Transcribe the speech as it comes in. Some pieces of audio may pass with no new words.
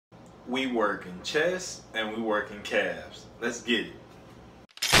we working chest and we working calves. Let's get it.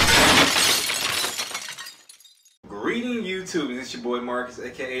 Greeting YouTube, it's your boy Marcus,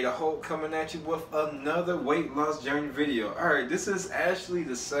 aka The Hulk, coming at you with another weight loss journey video. Alright, this is actually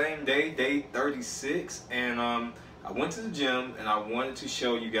the same day, day 36, and I went to the gym and I wanted to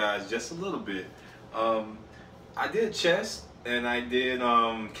show you guys just a little bit. I did chest and I did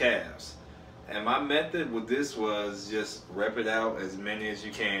calves. And my method with this was just rep it out as many as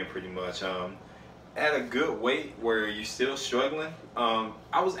you can, pretty much. At a good weight where you're still struggling.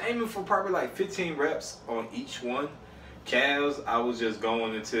 I was aiming for probably like 15 reps on each one. Calves, I was just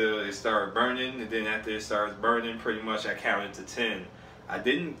going until it started burning, and then after it starts burning, pretty much I counted to 10. I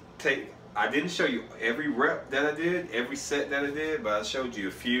didn't show you every rep that I did, every set that I did, but I showed you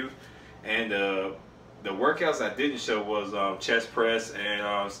a few. And the workouts I didn't show was chest press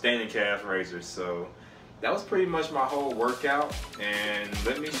and standing calf raises. So that was pretty much my whole workout, and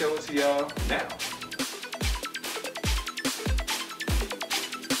let me show it to y'all now.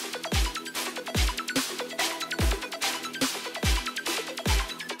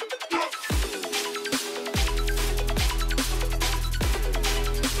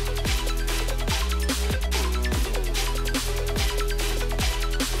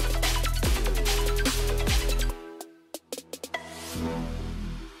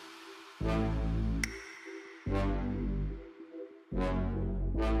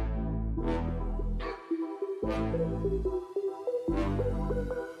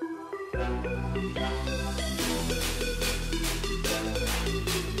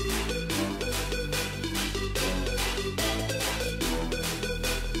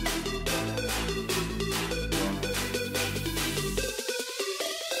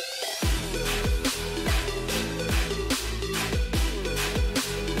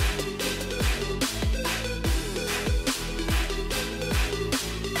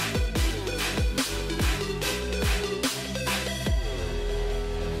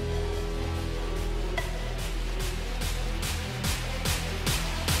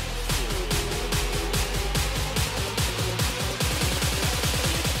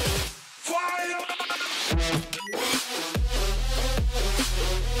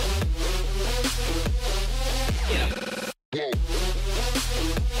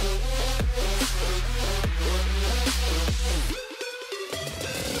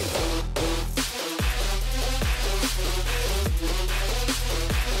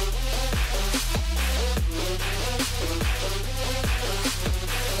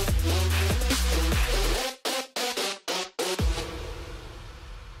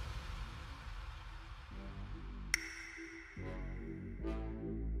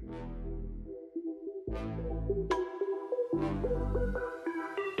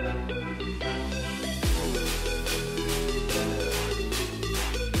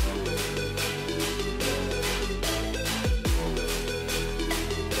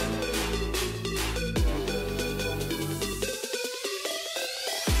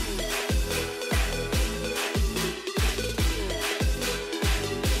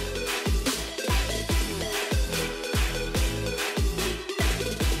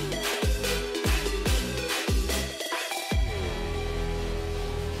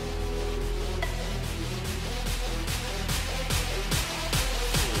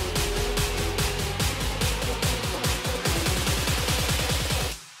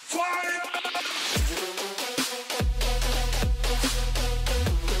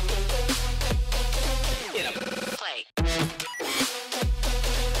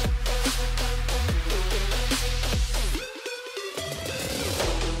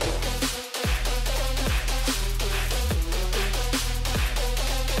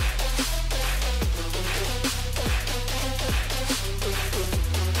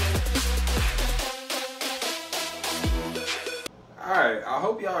 Alright, I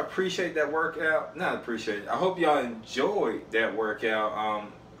hope y'all appreciate that workout. Not appreciate it. I hope y'all enjoyed that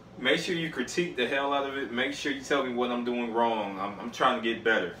workout. Make sure you critique the hell out of it. Make sure you tell me what I'm doing wrong. I'm trying to get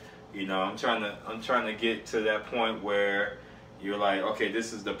better. You know, I'm trying to get to that point where you're like, okay,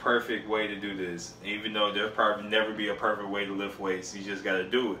 this is the perfect way to do this. Even though there'll probably never be a perfect way to lift weights, you just got to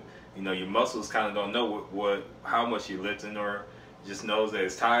do it. You know, your muscles kind of don't know how much you're lifting, or just knows that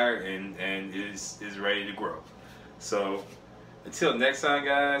it's tired and is ready to grow. So until next time,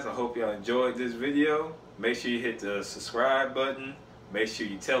 guys, I hope y'all enjoyed this video. Make sure you hit the subscribe button. Make sure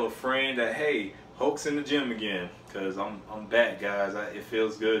you tell a friend that, hey, Hulk's in the gym again, because I'm back, guys. It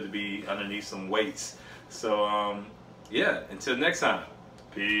feels good to be underneath some weights. So yeah, until next time,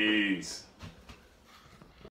 peace.